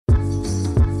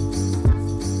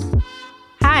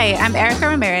Hi, I'm Erica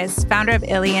Ramirez, founder of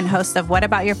Illy and host of What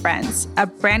About Your Friends, a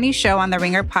brand new show on the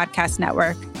Ringer Podcast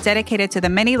Network dedicated to the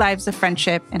many lives of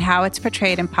friendship and how it's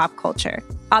portrayed in pop culture.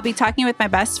 I'll be talking with my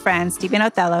best friend, Stephen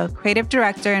Othello, creative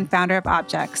director and founder of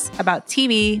Objects, about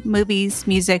TV, movies,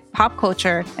 music, pop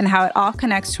culture, and how it all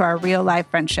connects to our real-life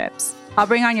friendships. I'll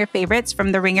bring on your favorites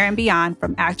from The Ringer and beyond,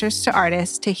 from actors to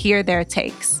artists, to hear their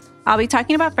takes. I'll be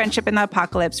talking about friendship in the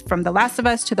apocalypse, from The Last of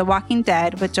Us to The Walking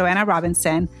Dead with Joanna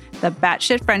Robinson, the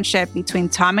batshit friendship between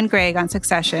Tom and Greg on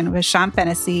Succession with Sean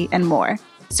Fennessy, and more.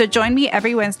 So join me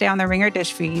every Wednesday on the Ringer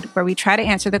Dish feed, where we try to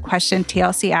answer the question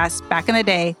TLC asked back in the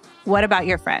day, what about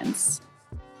your friends?